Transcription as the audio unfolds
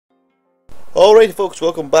Alright folks,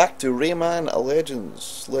 welcome back to Rayman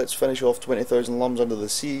Legends. Let's finish off 20,000 Lums Under the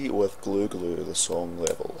Sea with Gloo, the song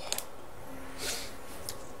level.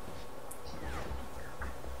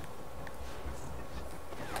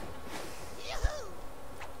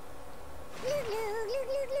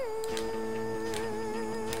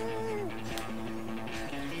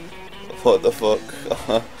 What the fuck?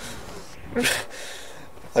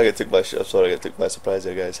 I got took by surprise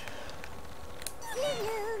there, guys.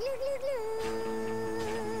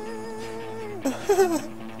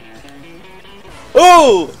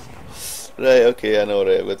 Oh! Right, okay, I know,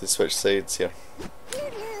 right, I've got to switch sides here.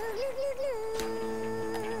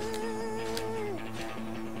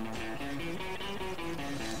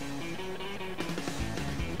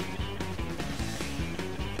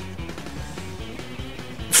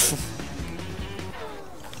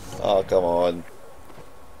 Oh, come on.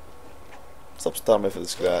 Stop starting me for the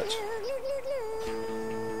scratch.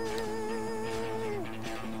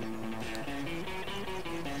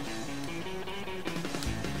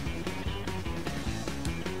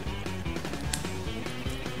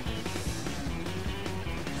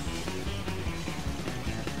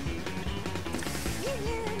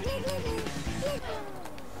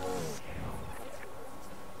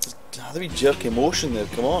 How do we jerk emotion there?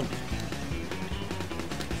 Come on.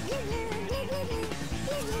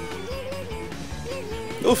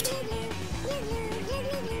 Oofed.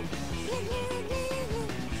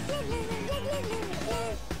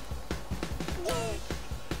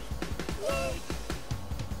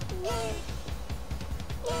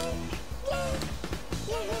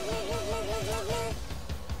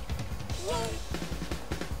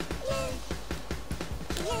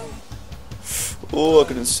 Oh, I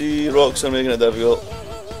couldn't see. Rocks are making it difficult.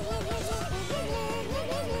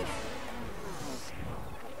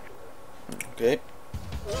 Okay.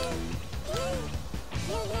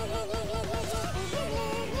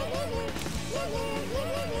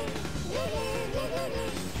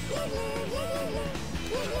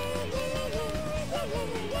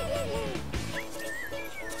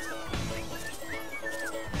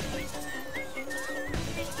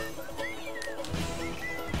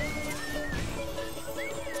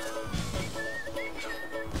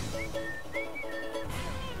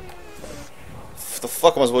 What the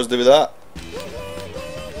fuck am I supposed to do with that?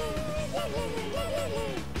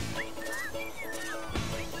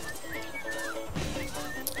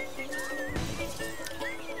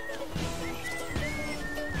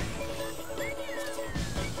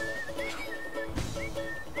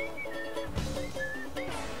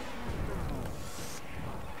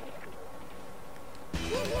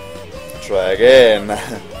 Try again.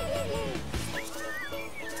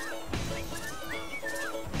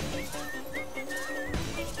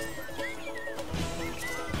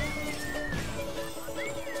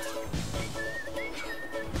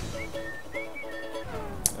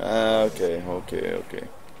 Okay.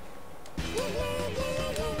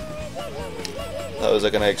 That was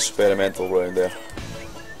like an experimental round there.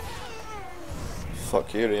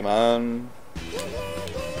 Fuck you, Rayman.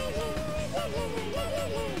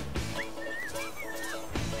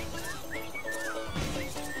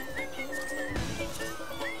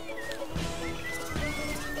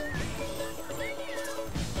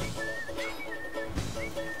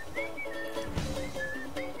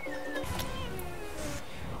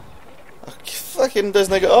 Fucking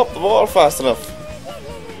doesn't get up the water fast enough.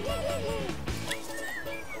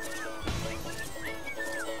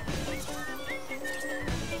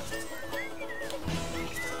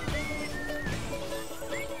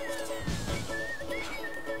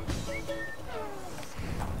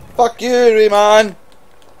 Fuck you, Rayman.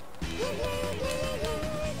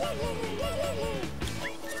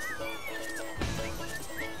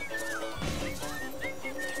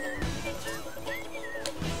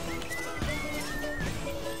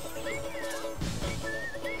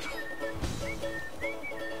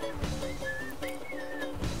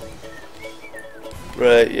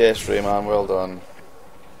 Right, yes, Rayman, well done.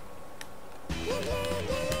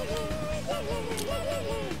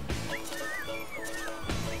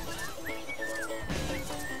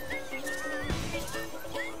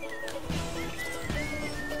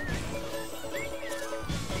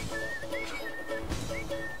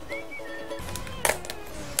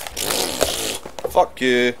 Fuck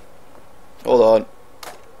you. Hold on.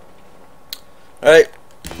 Alright,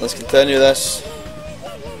 let's continue this.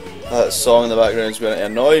 That song in the background is going to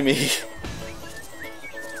annoy me.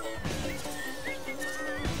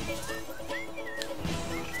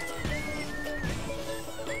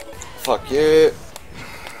 Fuck you.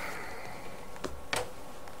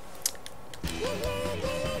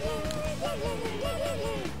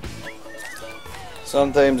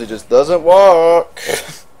 Sometimes it just doesn't work.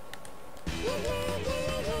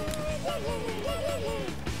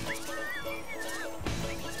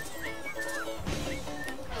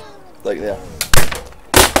 Like there.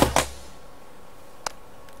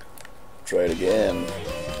 Try it again.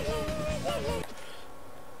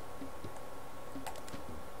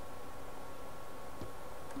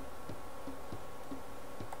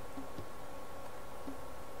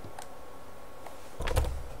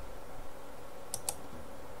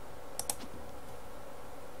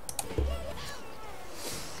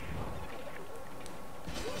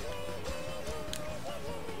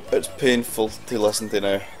 It's painful to listen to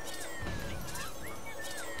now.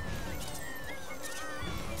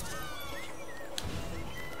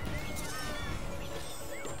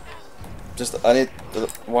 I need.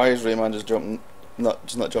 Why is Rayman just jumping? Not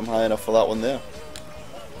jump high enough for that one there?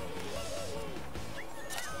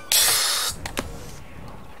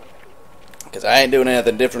 Because I ain't doing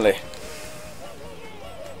anything differently.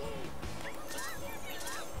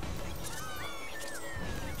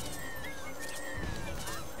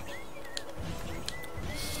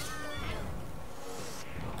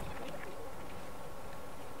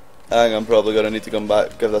 I think I'm probably gonna need to come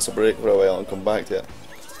back, give this a break for a while, and come back to it.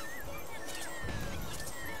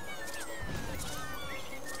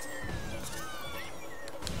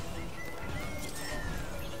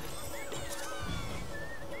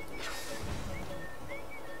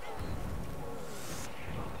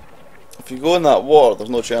 If you go in that water, there's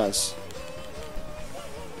no chance.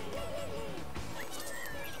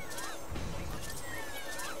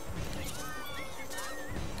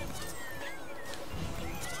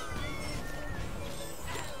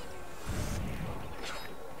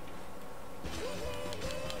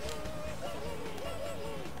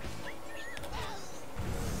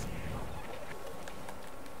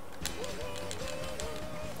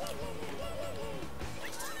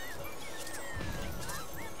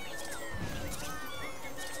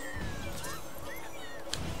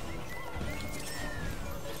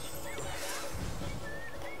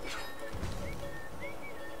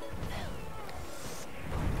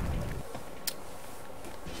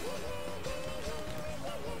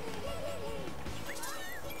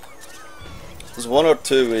 There's one or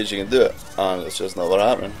two ways you can do it, and it's just never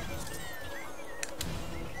happening.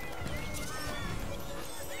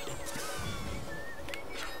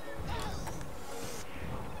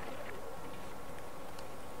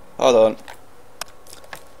 Hold on.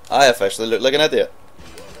 I officially look like an idiot.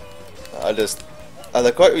 I had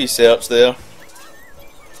a quick research there.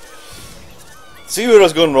 See where I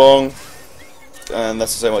was going wrong, and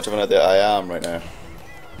this is how much of an idiot I am right now.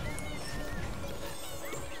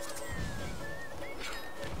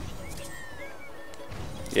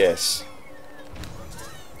 Yes.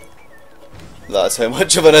 That's how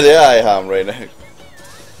much of an idiot I am right now.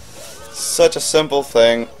 Such a simple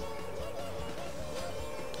thing.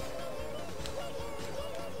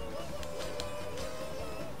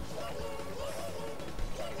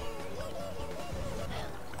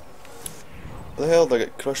 The hell did I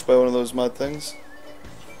get crushed by one of those mad things?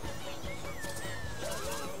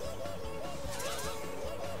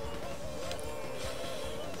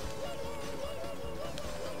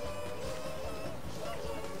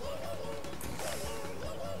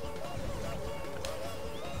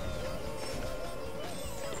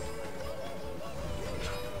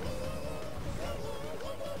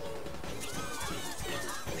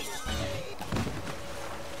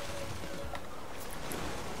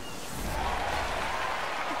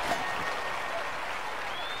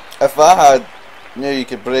 If I had knew you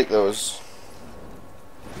could break those,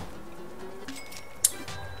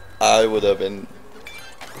 I would have been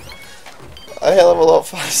a hell of a lot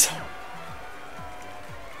faster.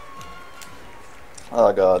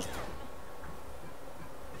 Oh god.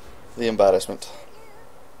 The embarrassment.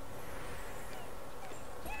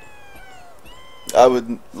 I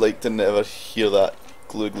would like to never hear that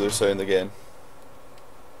glue glue sound again.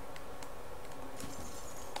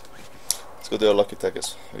 Let's go do our lucky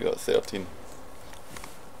tickets. We got 13.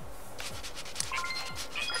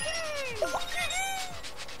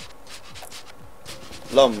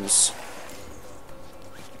 Lums.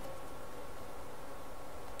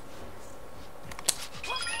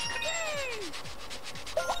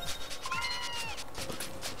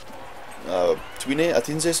 Tweenie,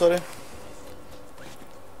 Atinze, sorry.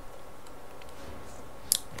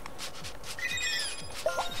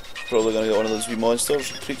 Probably gonna get one of those wee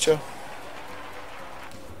monsters, creature.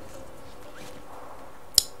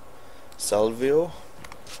 Salvio.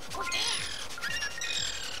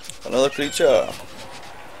 Another creature.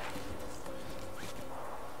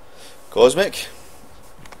 Cosmic.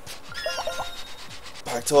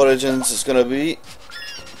 Back to Origins it's gonna be.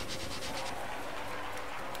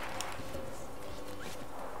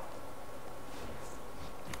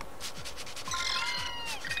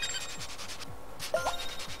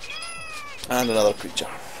 And another creature.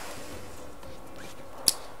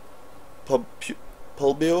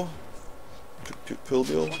 Pulbio?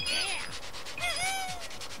 Pulbio?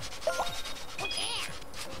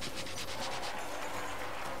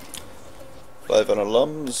 500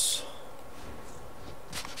 Lums.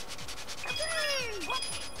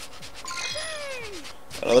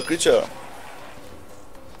 Another creature.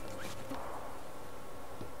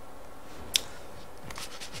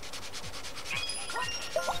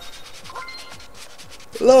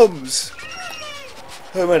 Lums!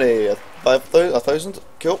 How many? 5,000? 1,000?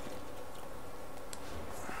 Cool.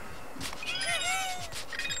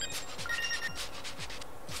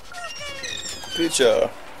 Creature.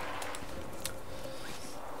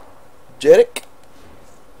 Jerick.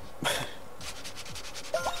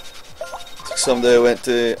 Someday I went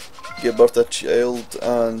to give birth to a child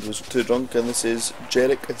and was too drunk, and this is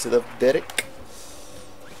Jerick instead of Derek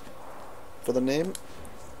for the name.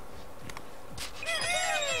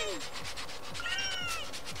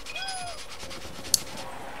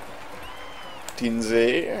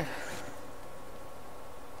 Teensy.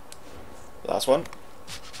 Last one.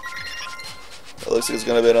 It looks like it's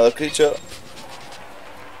going to be another creature.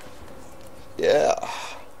 Yeah.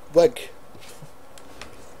 Wig.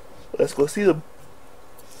 Let's go see them.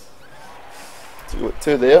 So we got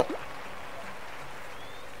two there.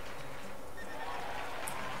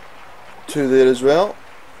 Two there as well.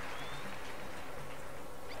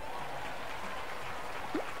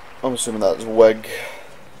 I'm assuming that's Wig.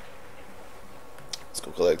 Let's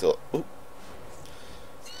go collect all. Ooh.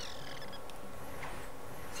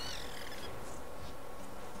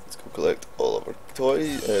 Let's go collect all of our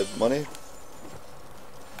money.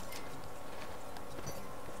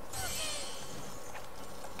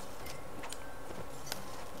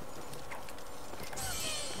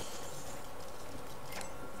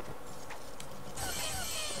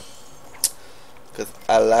 Because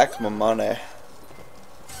I like my money.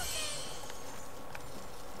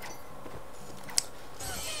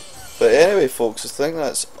 But anyway folks, I think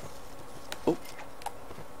that's... Oh,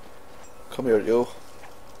 come here you.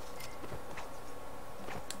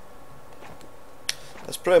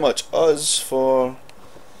 That's pretty much us for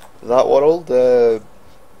that world.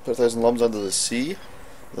 1,000 Lums Under the Sea.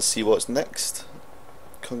 Let's see what's next.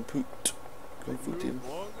 Kung Fu team.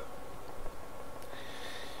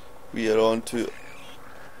 We are on to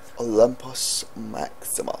Olympus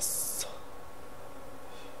Maximus.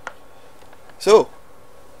 So,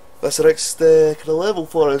 that's the next kind of level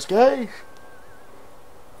for us, guys.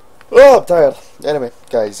 Oh, I'm tired. Anyway,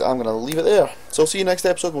 guys, I'm going to leave it there. So, see you next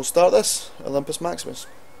episode. We'll start this Olympus Maximus.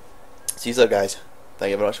 See you there, guys.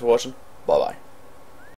 Thank you very much for watching. Bye-bye.